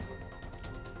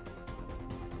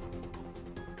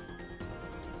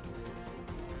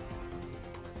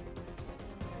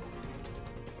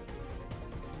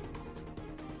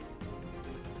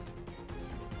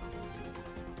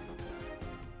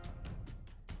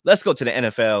let's go to the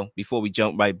NFL before we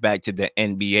jump right back to the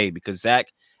NBA because Zach,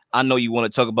 I know you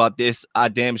want to talk about this. I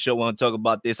damn sure want to talk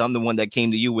about this. I'm the one that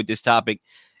came to you with this topic.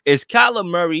 Is Kyler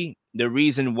Murray the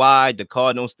reason why the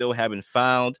Cardinals still haven't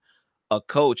found a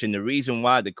coach? And the reason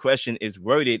why the question is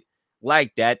worded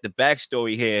like that, the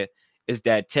backstory here is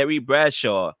that Terry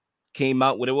Bradshaw came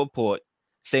out with a report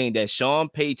saying that Sean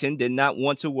Payton did not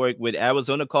want to work with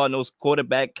Arizona Cardinals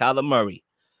quarterback Kyler Murray.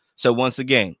 So once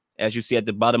again, as you see at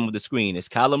the bottom of the screen, is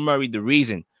Kyler Murray the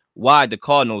reason why the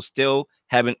Cardinals still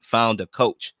haven't found a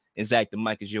coach? And Zach, the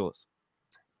mic is yours.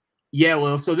 Yeah,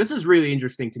 well, so this is really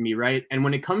interesting to me, right? And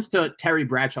when it comes to Terry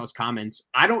Bradshaw's comments,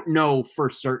 I don't know for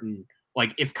certain,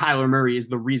 like, if Kyler Murray is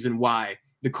the reason why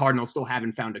the Cardinals still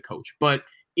haven't found a coach. But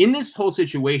in this whole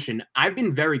situation, I've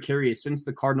been very curious since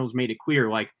the Cardinals made it clear,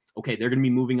 like, okay, they're going to be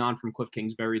moving on from Cliff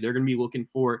Kingsbury. They're going to be looking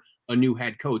for a new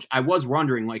head coach. I was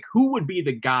wondering, like, who would be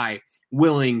the guy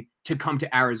willing to come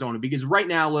to Arizona? Because right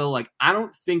now, Lil, like, I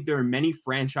don't think there are many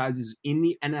franchises in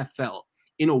the NFL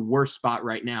in a worse spot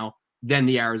right now than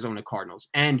the Arizona Cardinals.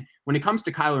 And when it comes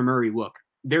to Kyler Murray, look,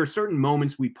 there are certain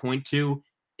moments we point to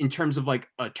in terms of like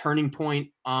a turning point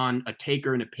on a take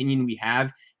or an opinion we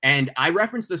have. And I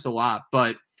reference this a lot,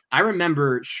 but I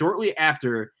remember shortly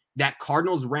after that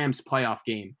Cardinals-Rams playoff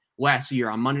game last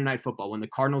year on Monday Night Football, when the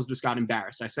Cardinals just got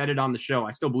embarrassed. I said it on the show.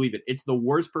 I still believe it. It's the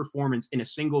worst performance in a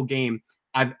single game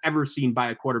I've ever seen by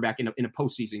a quarterback in a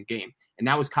postseason game. And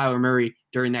that was Kyler Murray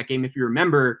during that game. If you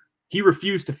remember, he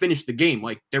refused to finish the game.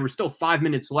 Like, there were still 5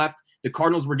 minutes left. The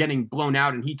Cardinals were getting blown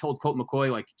out, and he told Colt McCoy,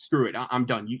 like, screw it. I'm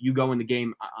done. You go in the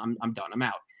game. I'm done. I'm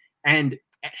out. And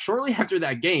shortly after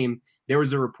that game, there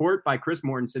was a report by Chris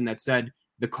Mortensen that said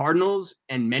the Cardinals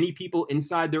and many people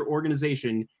inside their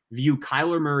organization view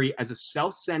Kyler Murray as a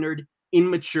self-centered,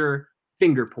 immature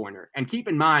finger pointer. And keep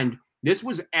in mind, this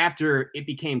was after it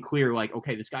became clear, like,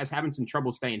 okay, this guy's having some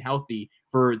trouble staying healthy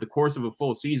for the course of a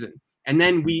full season. And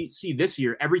then we see this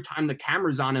year, every time the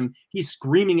camera's on him, he's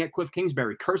screaming at Cliff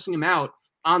Kingsbury, cursing him out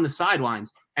on the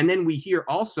sidelines. And then we hear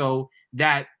also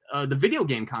that the video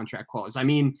game contract clause. I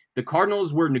mean, the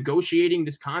Cardinals were negotiating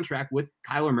this contract with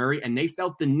Kyler Murray, and they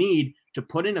felt the need to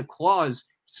put in a clause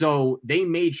so they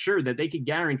made sure that they could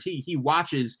guarantee he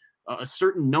watches a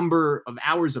certain number of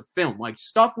hours of film, like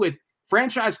stuff with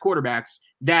franchise quarterbacks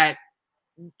that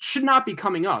should not be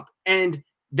coming up. And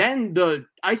then the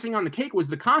icing on the cake was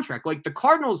the contract. Like, the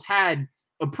Cardinals had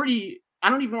a pretty, I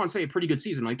don't even want to say a pretty good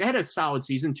season. Like, they had a solid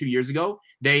season 2 years ago.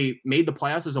 They made the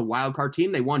playoffs as a wild card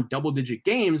team. They won double-digit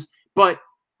games, but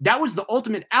that was the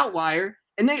ultimate outlier,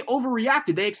 and they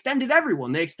overreacted. They extended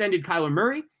everyone. They extended Kyler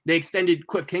Murray. They extended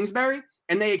Cliff Kingsbury,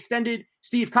 and they extended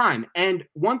Steve Keim. And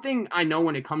one thing I know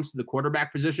when it comes to the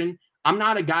quarterback position, I'm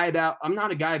not a guy about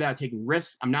taking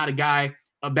risks. I'm not a guy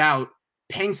about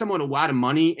paying someone a lot of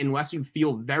money unless you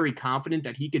feel very confident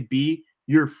that he could be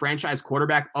your franchise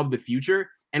quarterback of the future.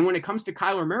 And when it comes to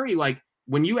Kyler Murray, like,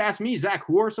 when you ask me, Zach,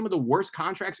 who are some of the worst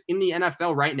contracts in the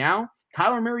NFL right now?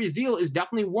 Kyler Murray's deal is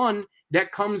definitely one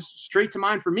that comes straight to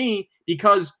mind for me,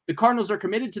 because the Cardinals are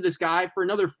committed to this guy for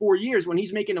another 4 years when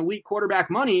he's making elite quarterback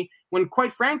money, when,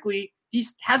 quite frankly, he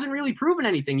hasn't really proven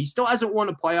anything. He still hasn't won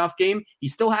a playoff game. He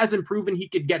still hasn't proven he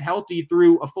could get healthy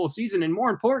through a full season. And more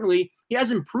importantly, he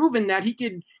hasn't proven that he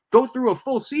could go through a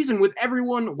full season with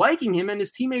everyone liking him and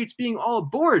his teammates being all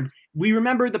aboard. We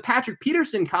remember the Patrick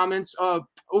Peterson comments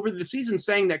over the season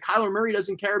saying that Kyler Murray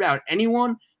doesn't care about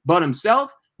anyone but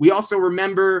himself. We also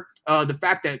remember the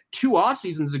fact that 2 off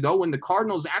seasons ago, when the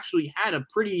Cardinals actually had a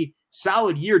pretty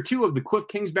solid year 2 of the Cliff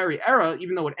Kingsbury era,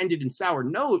 even though it ended in sour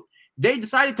note, they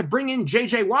decided to bring in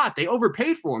J.J. Watt. They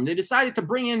overpaid for him. They decided to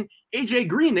bring in A.J.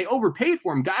 Green. They overpaid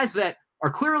for him. Guys that are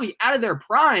clearly out of their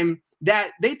prime, that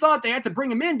they thought they had to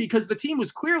bring him in because the team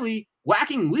was clearly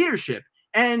lacking leadership.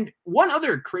 And one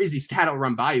other crazy stat I'll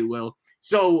run by you, Will.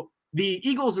 So the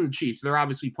Eagles and the Chiefs, they're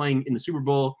obviously playing in the Super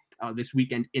Bowl this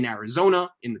weekend in Arizona,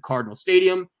 in the Cardinal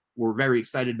Stadium. We're very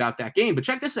excited about that game. But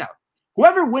check this out.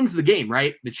 Whoever wins the game,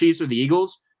 right, the Chiefs or the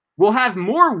Eagles, will have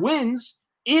more wins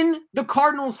in the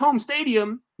Cardinals' home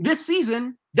stadium this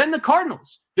season than the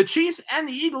Cardinals. The Chiefs and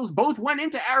the Eagles both went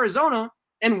into Arizona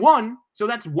and won, so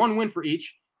that's 1 win for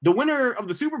each. The winner of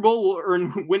the Super Bowl will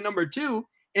earn win number 2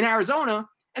 in Arizona,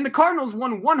 and the Cardinals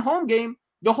won 1 home game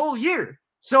the whole year.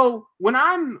 So when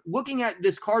I'm looking at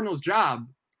this Cardinals job,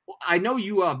 I know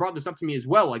you brought this up to me as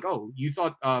well, like, oh, you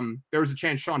thought there was a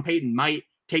chance Sean Payton might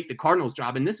take the Cardinals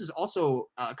job, and this is also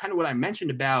kind of what I mentioned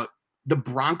about the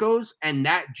Broncos and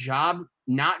that job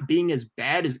not being as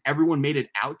bad as everyone made it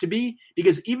out to be,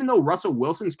 because even though Russell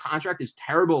Wilson's contract is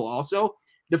terrible also,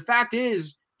 the fact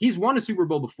is he's won a Super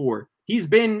Bowl before. He's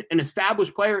been an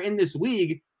established player in this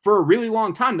league for a really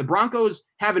long time. The Broncos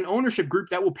have an ownership group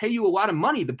that will pay you a lot of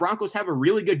money. The Broncos have a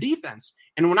really good defense.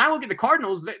 And when I look at the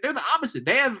Cardinals, they're the opposite.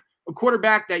 They have a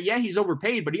quarterback that, yeah, he's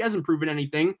overpaid, but he hasn't proven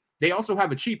anything. They also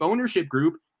have a cheap ownership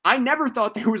group. I never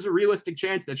thought there was a realistic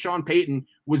chance that Sean Payton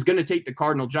was going to take the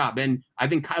Cardinal job. And I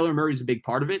think Kyler Murray is a big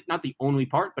part of it. Not the only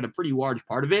part, but a pretty large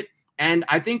part of it. And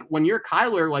I think when you're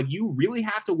Kyler, like, you really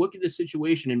have to look at the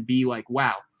situation and be like,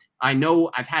 wow, I know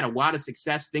I've had a lot of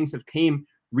success. Things have came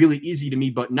really easy to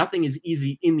me, but nothing is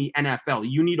easy in the NFL.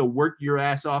 You need to work your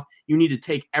ass off. You need to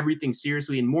take everything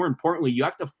seriously. And more importantly, you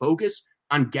have to focus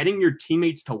on getting your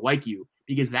teammates to like you,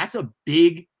 because that's a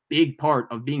big, big part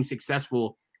of being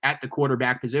successful at the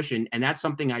quarterback position. And that's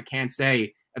something I can't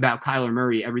say about Kyler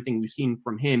Murray, everything we've seen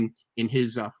from him in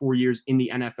his 4 years in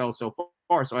the NFL so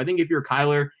far. So I think if you're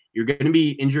Kyler, you're going to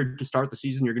be injured to start the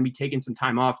season, you're going to be taking some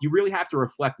time off. You really have to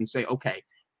reflect and say, okay,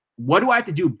 what do I have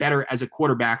to do better as a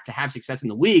quarterback to have success in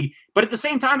the league? But at the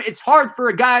same time, it's hard for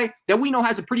a guy that we know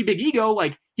has a pretty big ego.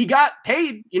 Like, he got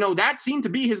paid, that seemed to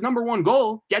be his number one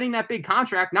goal, getting that big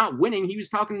contract, not winning. He was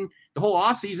talking the whole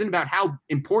offseason about how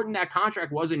important that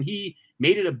contract was, and he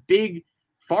made it a big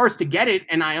farce to get it.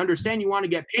 And I understand you want to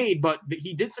get paid, but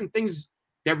he did some things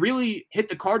that really hit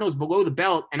the Cardinals below the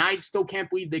belt, and I still can't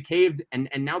believe they caved, and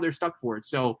now they're stuck for it.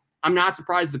 So I'm not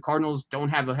surprised the Cardinals don't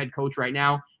have a head coach right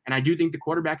now, and I do think the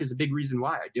quarterback is a big reason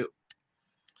why. I do.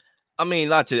 I mean,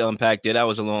 lots to unpack there. That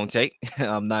was a long take.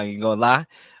 I'm not even gonna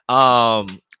lie.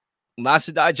 Lots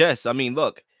to digest. I mean,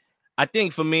 look, I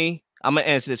think for me, I'm gonna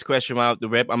answer this question right off the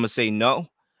rip. I'm gonna say no.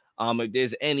 If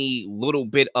there's any little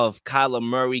bit of Kyler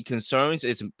Murray concerns,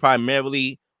 it's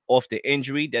primarily off the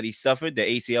injury that he suffered, the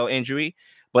ACL injury.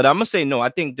 But I'm gonna say no. I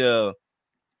think the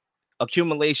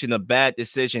accumulation of bad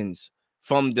decisions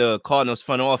from the Cardinals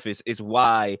front office is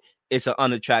why it's an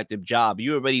unattractive job.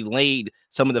 You already laid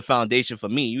some of the foundation for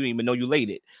me. You didn't even know you laid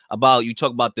it. You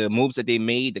talk about the moves that they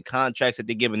made, the contracts that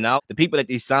they're giving out, the people that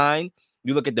they signed.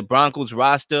 You look at the Broncos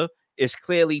roster, it's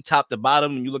clearly top to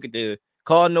bottom. When you look at the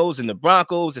Cardinals and the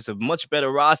Broncos, it's a much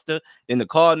better roster than the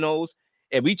Cardinals.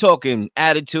 If we talking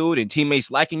attitude and teammates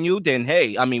liking you, then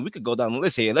hey, I mean, we could go down the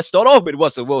list here. Let's start off with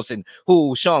Russell Wilson,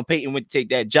 who Sean Payton went to take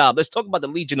that job. Let's talk about the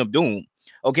Legion of Doom.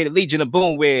 Okay, the Legion of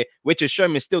Boom, where Richard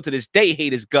Sherman still to this day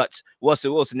hate his guts.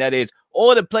 Russell Wilson, that is.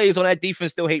 All the players on that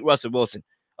defense still hate Russell Wilson.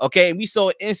 Okay, and we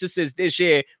saw instances this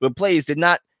year where players did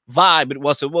not vibe with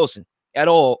Russell Wilson at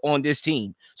all on this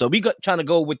team. So we got trying to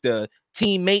go with the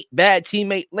bad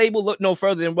teammate label. Look no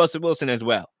further than Russell Wilson as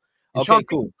well. Okay, Sean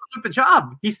cool. Still took the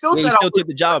job. He still took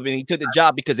the job, and he took the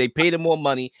job because they paid him more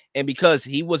money, and because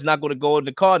he was not going to go to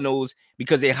the Cardinals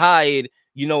because they hired,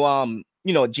 a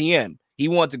GM. He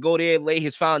wanted to go there, lay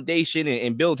his foundation,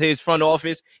 and build his front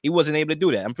office. He wasn't able to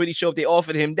do that. I'm pretty sure if they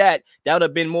offered him that would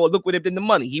have been more lucrative than the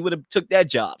money. He would have took that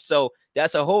job. So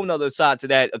that's a whole nother side to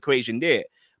that equation there.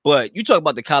 But you talk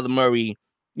about the Kyler Murray,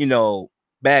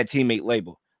 bad teammate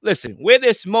label. Listen, where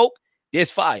there's smoke,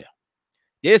 there's fire.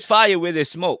 There's fire where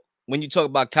there's smoke when you talk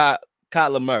about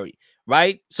Kyler Murray,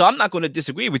 right? So I'm not going to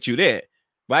disagree with you there,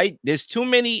 right? There's too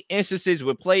many instances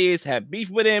where players have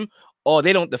beef with him or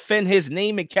they don't defend his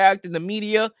name and character in the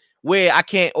media where I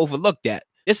can't overlook that.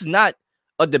 This is not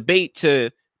a debate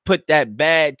to put that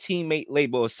bad teammate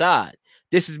label aside.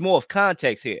 This is more of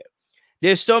context here.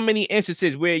 There's so many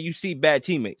instances where you see bad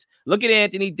teammates. Look at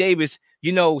Anthony Davis,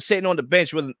 sitting on the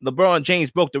bench when LeBron James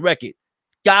broke the record.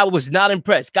 Guy was not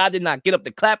impressed. Guy did not get up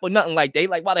to clap or nothing like that.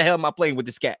 Like, why the hell am I playing with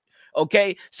this cat?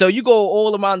 Okay, so you go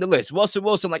all around the list. Russell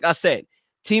Wilson, like I said,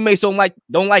 teammates don't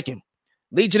like him.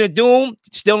 Legion of Doom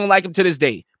still don't like him to this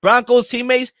day. Broncos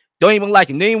teammates don't even like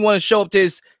him. They didn't want to show up to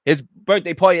his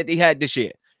birthday party that they had this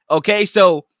year. Okay,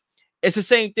 so it's the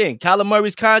same thing. Kyler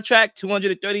Murray's contract,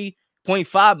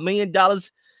 $230.5 million.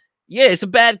 Yeah, it's a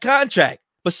bad contract,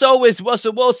 but so is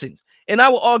Russell Wilson's. And I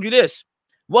will argue this: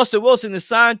 Russell Wilson is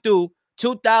signed through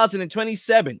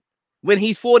 2027. When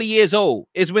he's 40 years old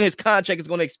is when his contract is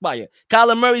going to expire.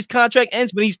 Kyler Murray's contract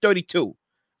ends when he's 32.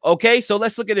 Okay, so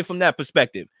let's look at it from that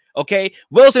perspective. Okay,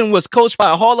 Wilson was coached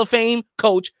by a Hall of Fame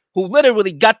coach who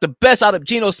literally got the best out of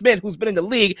Geno Smith, who's been in the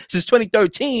league since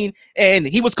 2013, and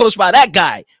he was coached by that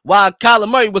guy, while Kyler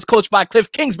Murray was coached by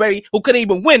Cliff Kingsbury, who couldn't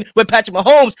even win with Patrick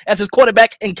Mahomes as his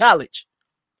quarterback in college.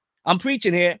 I'm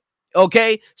preaching here.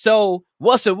 Okay, so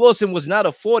Russell Wilson was not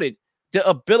afforded the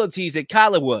abilities that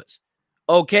Kyler was.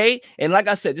 Okay, and like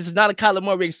I said, this is not a Kyler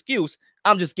Murray excuse.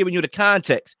 I'm just giving you the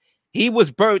context. He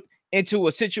was birthed into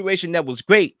a situation that was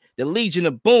great. The Legion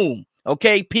of Boom.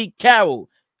 Okay, Pete Carroll.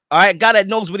 All right, guy that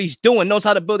knows what he's doing, knows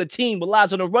how to build a team,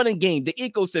 relies on the running game, the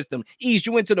ecosystem, ease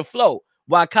you into the flow.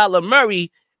 While Kyler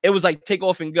Murray, it was like take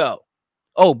off and go.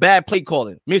 Oh, bad play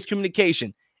calling,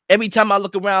 miscommunication. Every time I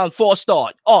look around,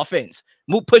 4-star offense,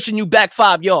 pushing you back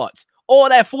 5 yards. All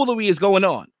that foolery is going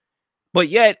on. But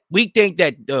yet, we think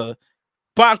that the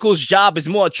Broncos' job is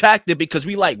more attractive because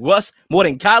we like Russ more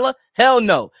than Kyler? Hell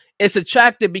no. It's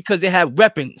attractive because they have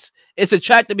weapons. It's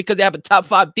attractive because they have a top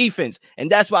 5 defense.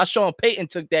 And that's why Sean Payton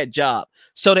took that job.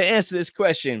 So to answer this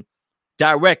question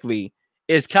directly,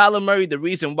 is Kyler Murray the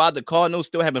reason why the Cardinals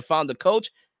still haven't found a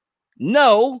coach?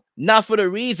 No, not for the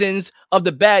reasons of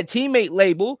the bad teammate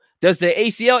label. Does the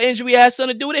ACL injury have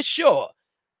something to do with it? Sure.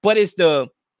 But it's the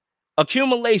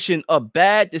accumulation of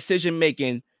bad decision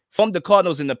making from the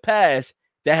Cardinals in the past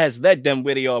that has led them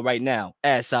where they are right now,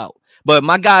 ass out. But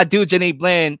my guy, Dujane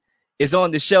Bland, is on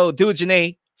the show.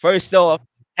 Dujane, first off,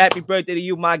 happy birthday to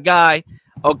you, my guy.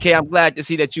 Okay, I'm glad to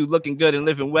see that you looking good and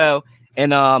living well.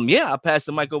 And I'll pass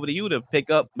the mic over to you to pick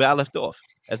up where I left off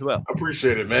as well. I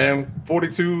appreciate it, man.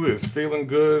 42 is feeling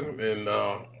good, and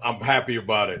I'm happy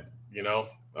about it.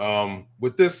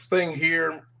 With this thing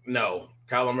here, no,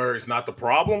 Kyler Murray's not the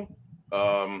problem.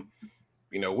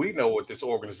 We know what this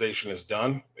organization has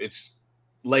done. It's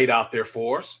laid out there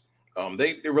for us.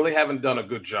 They really haven't done a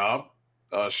good job.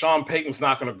 Sean Payton's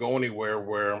not going to go anywhere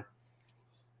where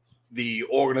the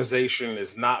organization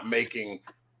is not making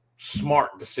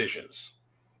smart decisions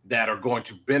that are going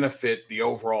to benefit the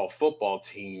overall football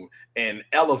team and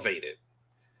elevate it.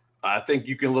 I think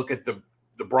you can look at the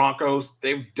Broncos.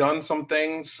 They've done some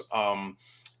things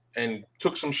and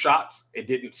took some shots.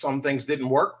 Some things didn't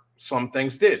work. Some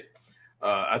things did.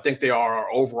 I think they are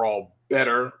our overall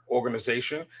better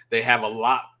organization. They have a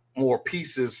lot more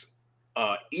pieces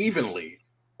evenly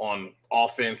on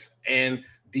offense and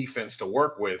defense to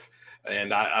work with.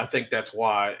 And I think that's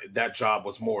why that job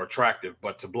was more attractive.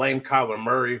 But to blame Kyler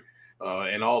Murray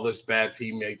and all this bad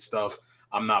teammate stuff,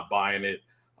 I'm not buying it.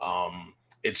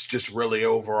 It's just really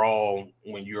overall,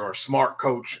 when you're a smart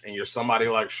coach and you're somebody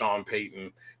like Sean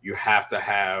Payton, you have to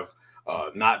have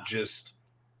not just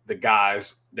the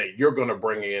guys that you're going to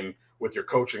bring in with your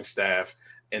coaching staff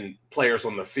and players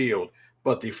on the field,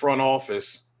 but the front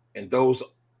office and those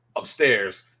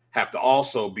upstairs have to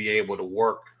also be able to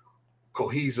work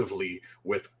cohesively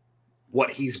with what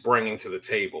he's bringing to the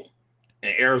table.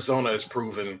 And Arizona has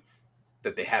proven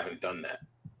that they haven't done that.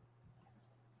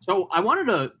 So I wanted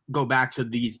to go back to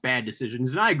these bad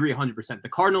decisions, and I agree 100%. The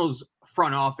Cardinals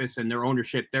front office and their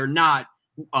ownership, they're not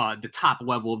the top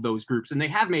level of those groups, and they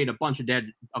have made a bunch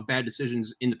of bad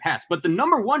decisions in the past. But the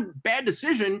number one bad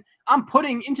decision I'm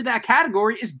putting into that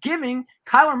category is giving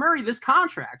Kyler Murray this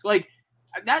contract. Like,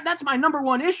 that's my number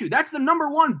one issue. That's the number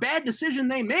one bad decision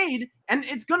they made, and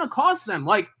it's going to cost them.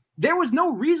 Like, there was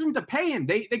no reason to pay him.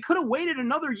 They could have waited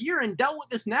another year and dealt with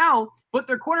this now, but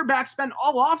their quarterback spent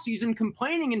all offseason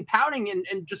complaining and pouting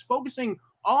and just focusing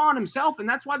all on himself, and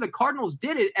that's why the Cardinals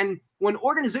did it. And when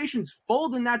organizations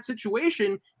fold in that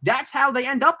situation, that's how they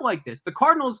end up like this. The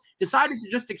Cardinals decided to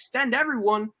just extend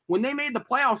everyone when they made the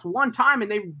playoffs one time, and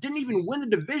they didn't even win the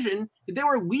division. They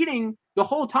were leading the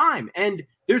whole time. And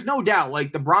there's no doubt,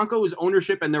 like, the Broncos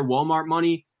ownership and their Walmart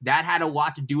money, that had a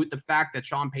lot to do with the fact that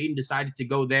Sean Payton decided to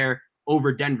go there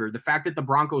over Denver. The fact that the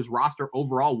Broncos roster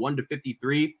overall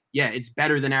 1-53, yeah, it's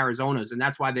better than Arizona's, and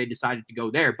that's why they decided to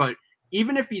go there. But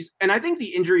even if and I think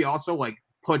the injury also, like,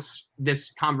 puts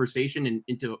this conversation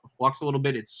into flux a little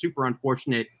bit. It's super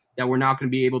unfortunate that we're not going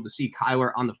to be able to see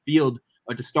Kyler on the field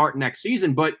to start next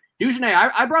season. But Dujane,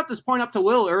 I brought this point up to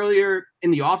Will earlier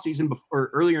in the offseason,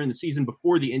 earlier in the season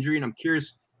before the injury, and I'm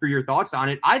curious for your thoughts on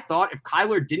it. I thought if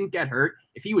Kyler didn't get hurt,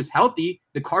 if he was healthy,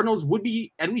 the Cardinals would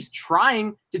be at least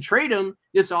trying to trade him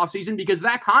this offseason, because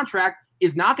that contract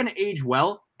is not going to age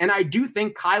well. And I do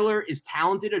think Kyler is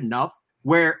talented enough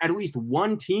where at least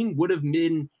one team would have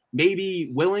been maybe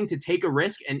willing to take a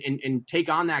risk and take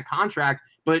on that contract,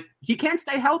 but he can't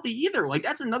stay healthy either. Like,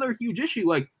 that's another huge issue.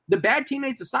 Like, the bad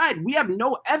teammates aside, we have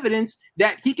no evidence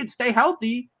that he could stay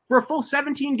healthy for a full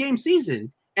 17-game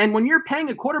season. And when you're paying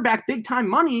a quarterback big time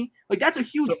money, like, that's a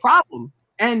huge problem.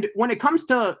 And when it comes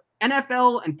to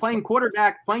NFL and playing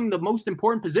quarterback, playing the most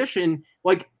important position,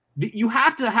 like, you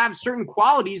have to have certain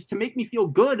qualities to make me feel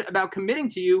good about committing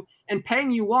to you and paying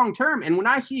you long term. And when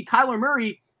I see Kyler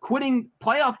Murray quitting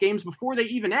playoff games before they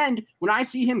even end, when I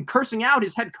see him cursing out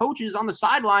his head coaches on the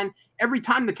sideline every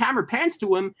time the camera pans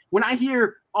to him, when I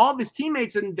hear all of his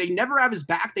teammates and they never have his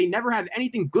back, they never have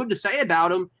anything good to say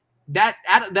about him, that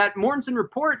Mortensen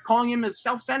report calling him a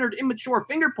self-centered, immature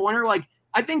finger pointer, like,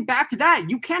 I think back to that.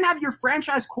 You can't have your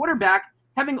franchise quarterback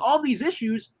having all these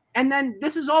issues, and then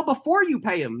this is all before you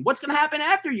pay him. What's going to happen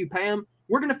after you pay him?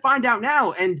 We're going to find out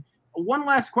now. And one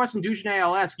last question, Dujane,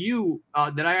 I'll ask you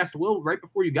that I asked Will right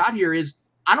before you got here is,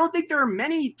 I don't think there are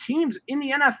many teams in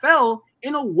the NFL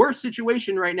in a worse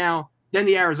situation right now than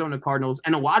the Arizona Cardinals.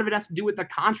 And a lot of it has to do with the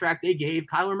contract they gave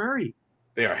Kyler Murray.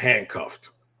 They are handcuffed.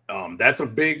 That's a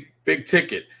big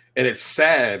ticket. And it's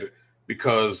sad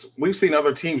because we've seen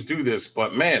other teams do this,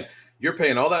 but man, you're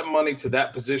paying all that money to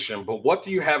that position. But what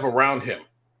do you have around him?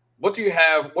 What do you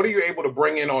have? What are you able to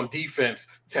bring in on defense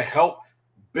to help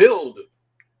build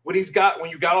when you got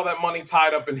all that money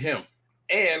tied up in him?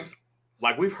 And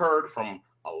like we've heard from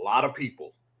a lot of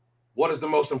people, what is the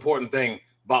most important thing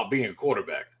about being a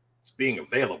quarterback? It's being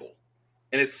available.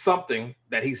 And it's something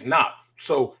that he's not.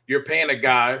 So you're paying a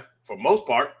guy, for most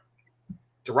part,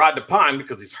 to ride the pine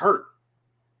because he's hurt.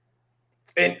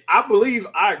 And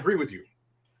I agree with you.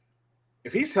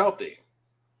 If he's healthy,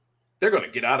 they're going to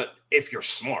get out of, if you're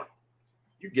smart,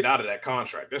 you get out of that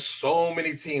contract. There's so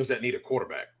many teams that need a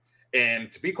quarterback.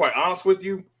 And to be quite honest with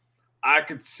you, I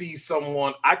could see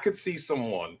someone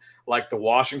like the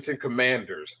Washington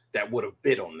Commanders that would have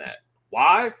bid on that.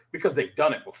 Why? Because they've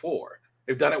done it before.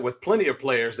 They've done it with plenty of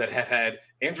players that have had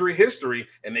injury history,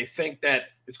 and they think that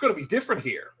it's going to be different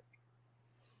here.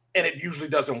 And it usually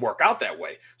doesn't work out that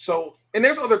way. So, and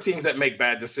there's other teams that make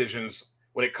bad decisions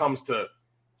when it comes to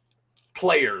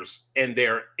players and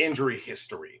their injury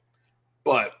history.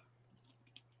 But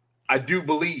I do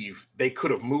believe they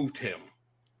could have moved him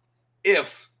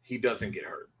if he doesn't get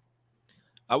hurt.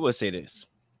 I would say this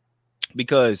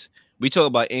because we talk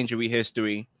about injury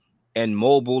history and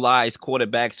mobilized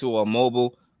quarterbacks who are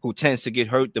mobile, who tends to get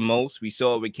hurt the most. We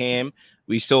saw it with Cam.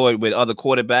 We saw it with other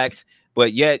quarterbacks.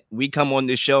 But yet we come on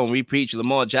this show and we preach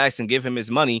Lamar Jackson, give him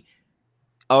his money.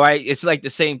 All right, it's like the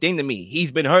same thing to me.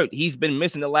 He's been hurt. He's been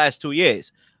missing the last 2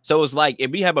 years. So it's like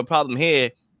if we have a problem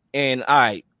here and, all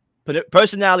right,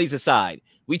 personalities aside,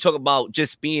 we talk about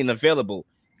just being available.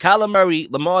 Kyler Murray,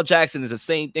 Lamar Jackson is the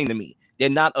same thing to me. They're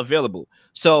not available.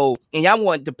 So, and y'all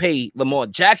want to pay Lamar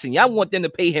Jackson. Y'all want them to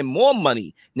pay him more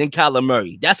money than Kyler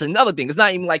Murray. That's another thing. It's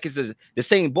not even like it's the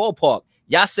same ballpark.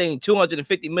 Y'all saying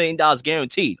 $250 million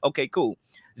guaranteed. Okay, cool.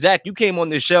 Zach, you came on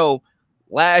the show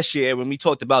last year when we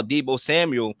talked about Deebo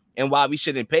Samuel and why we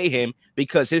shouldn't pay him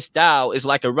because his style is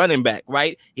like a running back,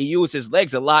 right? He uses his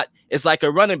legs a lot. It's like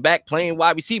a running back playing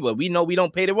wide receiver. We know we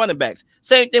don't pay the running backs.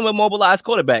 Same thing with mobilized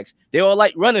quarterbacks. They're all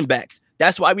like running backs.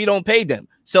 That's why we don't pay them.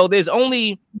 So there's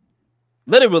only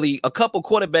literally a couple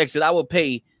quarterbacks that I will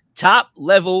pay top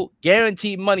level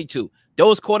guaranteed money to.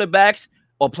 Those quarterbacks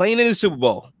are playing in the Super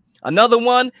Bowl. Another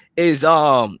one is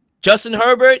Justin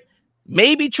Herbert,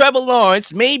 maybe Trevor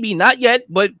Lawrence, maybe not yet,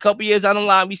 but a couple years down the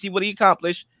line, we see what he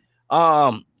accomplished.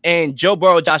 And Joe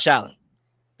Burrow, Josh Allen.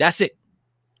 That's it.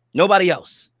 Nobody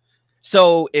else.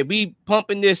 So if we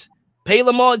pumping this, pay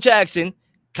Lamar Jackson,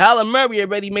 Kyler Murray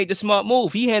already made the smart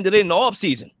move. He handed it in the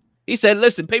offseason. He said,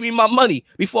 listen, pay me my money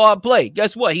before I play.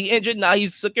 Guess what? He injured. Now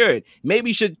he's secured. Maybe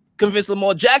you should convince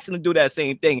Lamar Jackson to do that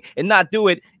same thing and not do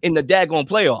it in the daggone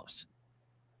playoffs.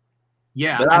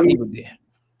 Yeah. But I'll leave it there.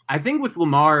 I think with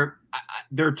Lamar,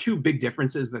 there are two big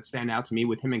differences that stand out to me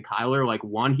with him and Kyler. Like,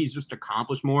 one, he's just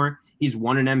accomplished more. He's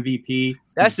won an MVP.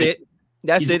 That's it.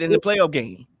 That's it in the playoff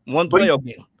game. One playoff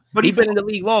game. But he's been in the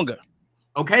league longer.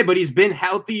 Okay, but he's been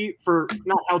healthy for –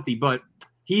 not healthy, but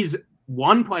he's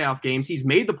won playoff games. He's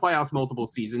made the playoffs multiple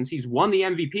seasons. He's won the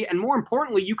MVP. And more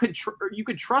importantly, you could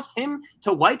trust him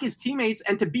to like his teammates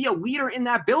and to be a leader in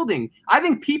that building. I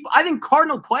think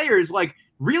Cardinal players, like,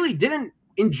 really didn't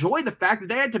enjoy the fact that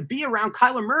they had to be around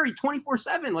Kyler Murray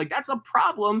 24/7. Like, that's a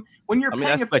problem when you're paying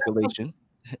that's speculation.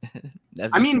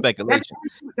 Speculation.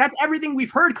 That's everything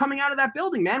we've heard coming out of that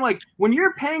building, man. Like, when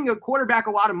you're paying a quarterback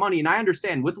a lot of money, and I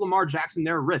understand with Lamar Jackson,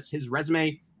 there are risks. His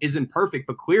resume isn't perfect,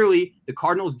 but clearly the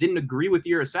Cardinals didn't agree with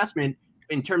your assessment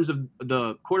in terms of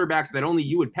the quarterbacks that only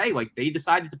you would pay. Like, they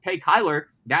decided to pay Kyler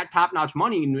that top-notch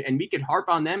money, and we could harp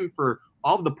on them for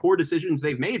all of the poor decisions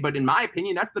they've made. But in my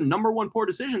opinion, that's the number one poor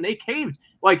decision. They caved.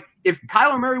 Like, if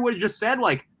Kyler Murray would have just said,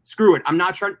 like, screw it, I'm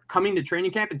not coming to training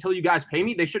camp until you guys pay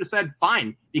me, they should have said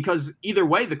fine, because either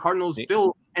way, the Cardinals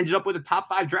still ended up with a top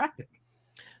 5 draft pick.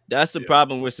 That's the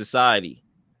problem with society.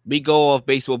 We go off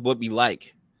based on what we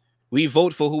like. We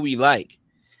vote for who we like,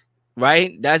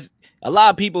 right? That's a lot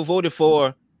of people voted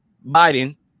for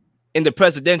Biden in the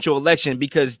presidential election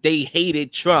because they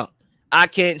hated Trump. I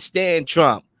can't stand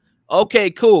Trump.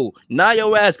 Okay, cool. Now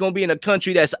your ass gonna be in a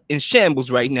country that's in shambles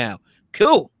right now.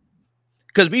 Cool.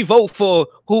 Because we vote for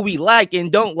who we like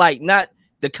and don't like, not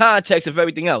the context of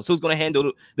everything else. Who's going to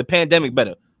handle the pandemic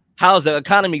better? How's the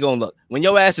economy going to look? When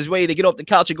your ass is ready to get off the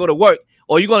couch and go to work,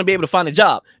 or you're going to be able to find a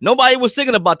job. Nobody was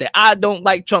thinking about that. I don't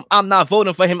like Trump. I'm not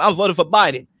voting for him. I'm voting for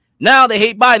Biden. Now they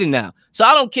hate Biden now. So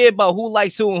I don't care about who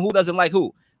likes who and who doesn't like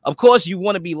who. Of course, you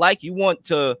want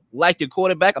to like your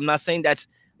quarterback. I'm not saying that's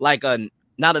like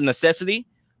not a necessity,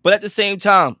 but at the same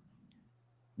time,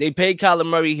 they paid Kyler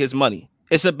Murray his money.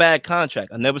 It's a bad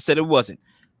contract. I never said it wasn't.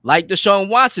 Like Deshaun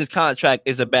Watson's contract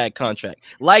is a bad contract.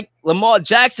 Like Lamar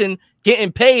Jackson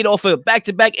getting paid off of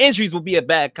back-to-back injuries will be a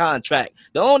bad contract.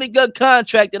 The only good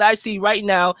contract that I see right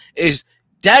now is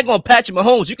daggone Patrick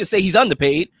Mahomes. You can say he's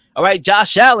underpaid. All right,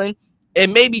 Josh Allen,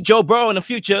 and maybe Joe Burrow in the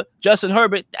future, Justin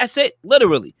Herbert. That's it,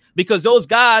 literally, because those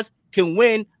guys can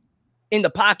win in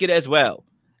the pocket as well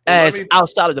as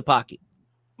outside of the pocket.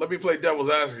 Let me play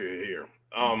devil's advocate here.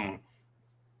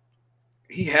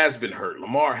 He has been hurt.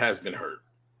 Lamar has been hurt.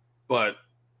 But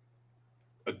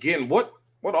again, what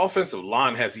offensive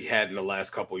line has he had in the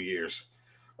last couple of years?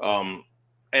 And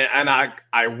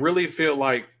I really feel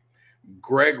like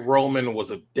Greg Roman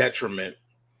was a detriment.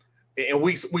 And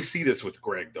we see this with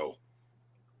Greg, though.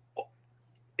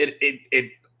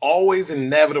 It always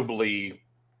inevitably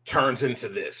turns into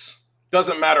this.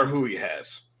 Doesn't matter who he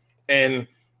has. And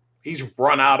he's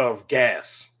run out of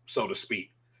gas, so to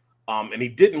speak. And he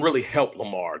didn't really help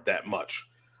Lamar that much.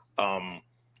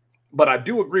 But I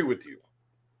do agree with you.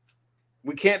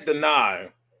 We can't deny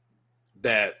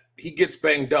that he gets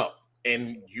banged up,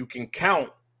 and you can count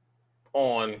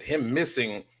on him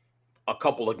missing a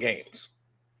couple of games.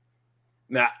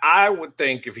 Now, I would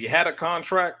think if he had a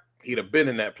contract, he'd have been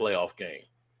in that playoff game.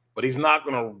 But he's not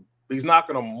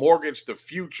gonna mortgage the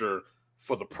future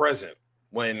for the present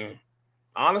when,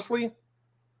 honestly,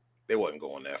 they wasn't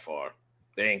going that far.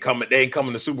 They ain't coming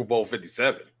to Super Bowl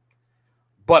 57.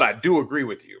 But I do agree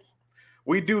with you.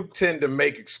 We do tend to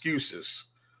make excuses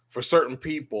for certain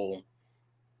people.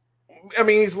 I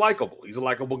mean, he's likable. He's a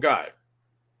likable guy.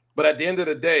 But at the end of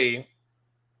the day,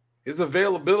 his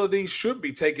availability should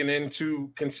be taken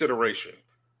into consideration.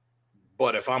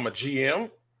 But if I'm the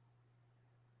GM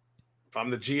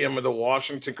of the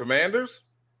Washington Commanders,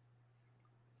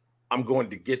 I'm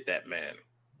going to get that man.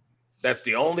 That's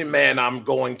the only man I'm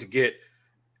going to get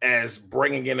as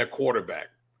bringing in a quarterback.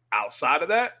 Outside of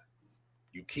that,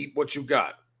 you keep what you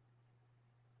got.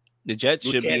 The Jets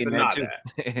should be in that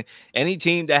too. Any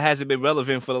team that hasn't been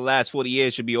relevant for the last 40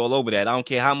 years should be all over that. I don't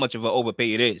care how much of an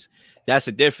overpay it is. That's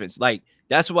the difference. Like,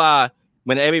 that's why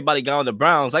when everybody got on the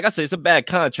Browns, like I said, it's a bad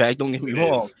contract. Don't get me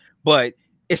wrong, but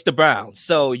it's the Browns.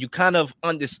 So you kind of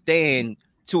understand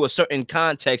to a certain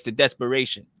context the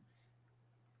desperation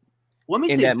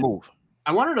in that move.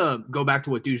 I wanted to go back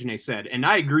to what Dugenais said, and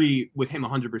I agree with him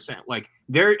 100%. Like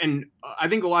I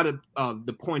think a lot of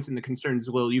the points and the concerns,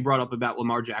 Will, you brought up about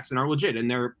Lamar Jackson are legit, and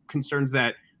they're concerns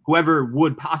that whoever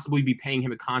would possibly be paying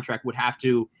him a contract would have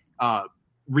to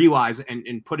realize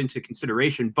and put into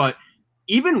consideration. But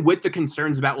even with the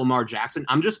concerns about Lamar Jackson,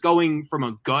 I'm just going from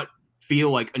a gut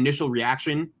feel, like initial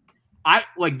reaction.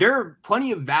 There are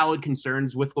plenty of valid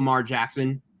concerns with Lamar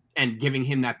Jackson and giving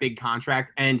him that big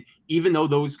contract. And even though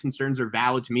those concerns are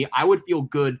valid to me, I would feel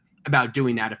good about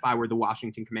doing that if I were the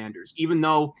Washington Commanders. Even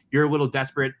though you're a little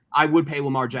desperate, I would pay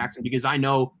Lamar Jackson because I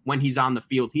know when he's on the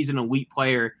field, he's an elite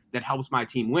player that helps my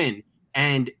team win.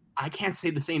 And I can't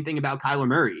say the same thing about Kyler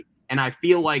Murray. And I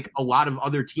feel like a lot of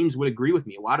other teams would agree with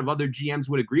me. A lot of other GMs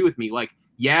would agree with me. Like,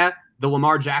 yeah, the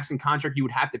Lamar Jackson contract, you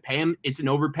would have to pay him. It's an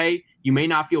overpay. You may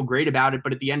not feel great about it,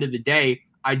 but at the end of the day,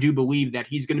 I do believe that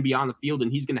he's going to be on the field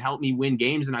and he's going to help me win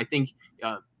games. And I think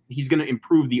he's going to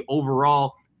improve the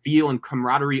overall feel and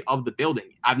camaraderie of the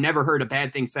building. I've never heard a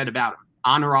bad thing said about him,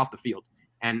 on or off the field.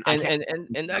 And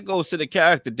that goes to the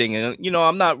character thing. And,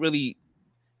 I'm not really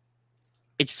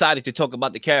excited to talk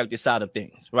about the character side of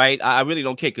things, right? I really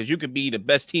don't care, because you could be the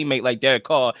best teammate like Derek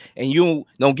Carr and you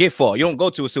don't get far. You don't go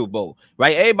to a Super Bowl,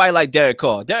 right? Everybody like Derek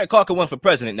Carr. Derek Carr can run for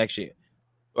president next year,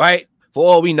 right? For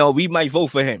all we know, we might vote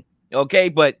for him, okay?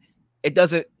 But it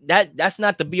doesn't. That's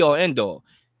not the be all end all.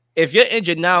 If you're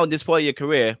injured now in this part of your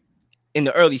career, in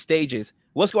the early stages,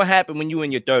 what's going to happen when you're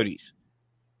in your 30s?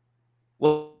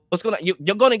 Well,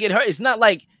 you're going to get hurt. It's not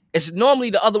like it's normally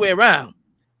the other way around.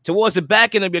 Towards the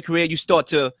back end of your career, you start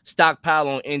to stockpile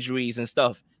on injuries and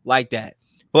stuff like that.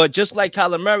 But just like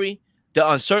Kyler Murray, the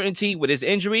uncertainty with his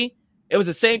injury, it was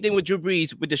the same thing with Drew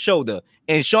Brees with the shoulder.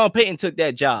 And Sean Payton took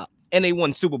that job, and they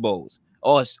won Super Bowls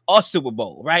or Super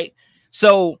Bowl, right?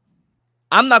 So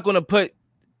I'm not going to put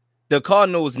the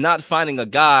Cardinals not finding a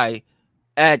guy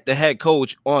at the head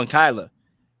coach on Kyler.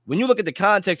 When you look at the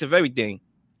context of everything,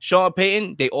 Sean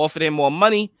Payton, they offered him more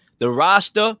money. The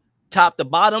roster, top to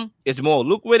bottom, is more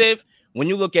lucrative. When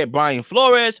you look at Brian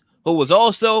Flores, who was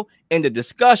also in the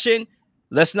discussion,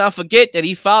 let's not forget that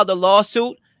he filed a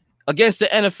lawsuit against the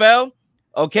NFL,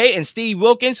 okay? And Steve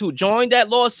Wilkins, who joined that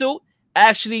lawsuit,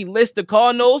 actually lists the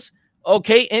Cardinals,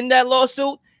 okay, in that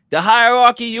lawsuit. The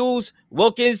hierarchy used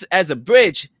Wilkins as a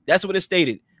bridge. That's what it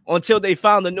stated, until they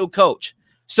found a new coach.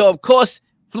 So, of course,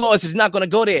 Flores is not going to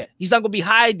go there. He's not going to be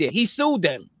hired there. He sued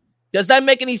them. Does that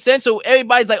make any sense? So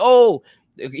everybody's like, oh,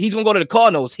 he's going to go to the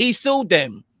Cardinals. He sued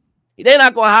them. They're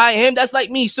not going to hire him. That's like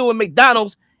me suing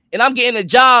McDonald's, and I'm getting a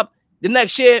job the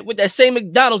next year with that same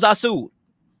McDonald's I sued.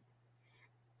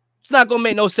 It's not going to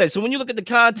make no sense. So when you look at the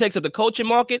context of the coaching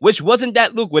market, which wasn't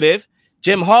that lucrative,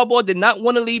 Jim Harbaugh did not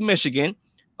want to leave Michigan.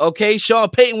 Okay, Sean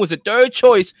Payton was the third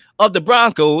choice of the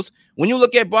Broncos. When you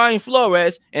look at Brian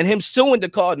Flores and him suing the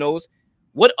Cardinals,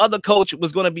 what other coach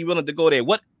was going to be willing to go there?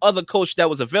 What other coach that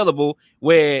was available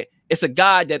where it's a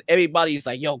guy that everybody's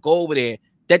like, yo, go over there,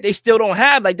 that they still don't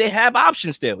have? Like, they have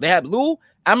options still. They have Lou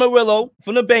Amarillo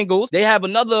from the Bengals. They have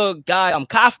another guy,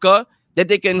 Kafka, that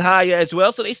they can hire as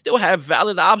well. So they still have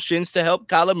valid options to help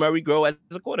Kyler Murray grow as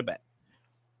a quarterback.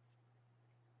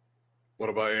 What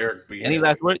about Eric Bieniemy? Any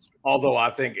last words? Although I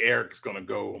think Eric's going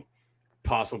to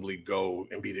possibly go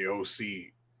and be the OC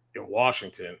in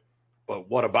Washington, but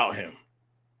what about him?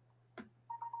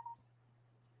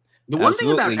 The one thing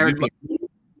about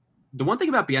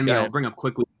Bieniemy I'll bring up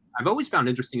quickly, I've always found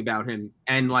interesting about him,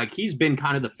 and like he's been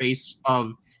kind of the face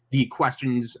of the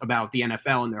questions about the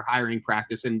NFL and their hiring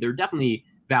practice, and there are definitely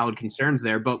valid concerns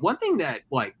there. But one thing that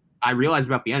like I realized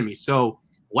about Bieniemy, so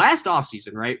last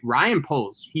offseason, right, Ryan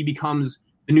Poles, he becomes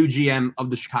the new GM of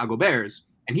the Chicago Bears,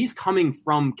 and he's coming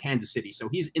from Kansas City. So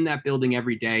he's in that building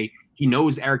every day. He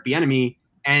knows Eric Bieniemy,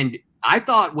 and I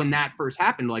thought when that first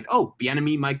happened, like, oh,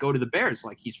 Bieniemy might go to the Bears.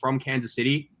 Like, he's from Kansas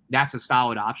City. That's a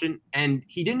solid option. And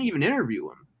he didn't even interview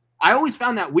him. I always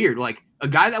found that weird. Like, a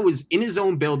guy that was in his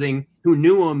own building who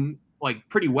knew him, like,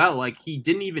 pretty well, like, he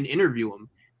didn't even interview him.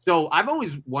 So I've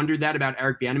always wondered that about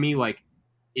Eric Bieniemy. Like,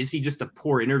 is he just a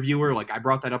poor interviewer? Like, I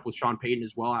brought that up with Sean Payton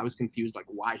as well. I was confused, like,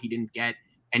 why he didn't get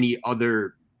any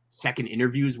other second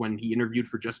interviews when he interviewed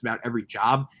for just about every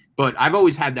job. But I've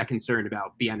always had that concern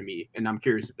about Bieniemy, and I'm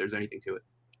curious if there's anything to it.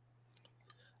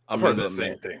 I've heard the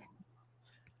same thing.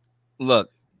 Look,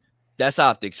 that's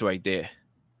optics right there.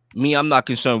 Me, I'm not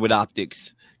concerned with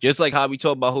optics. Just like how we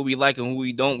talk about who we like and who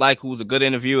we don't like, who's a good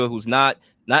interviewer, who's not.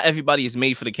 Not everybody is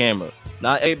made for the camera.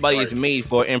 Not everybody is made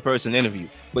for an in-person interview.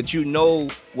 But you know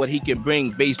what he can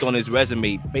bring based on his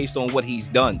resume, based on what he's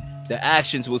done. The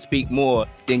actions will speak more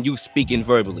than you speaking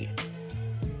verbally.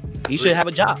 He should have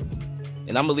a job.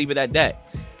 And I'm going to leave it at that.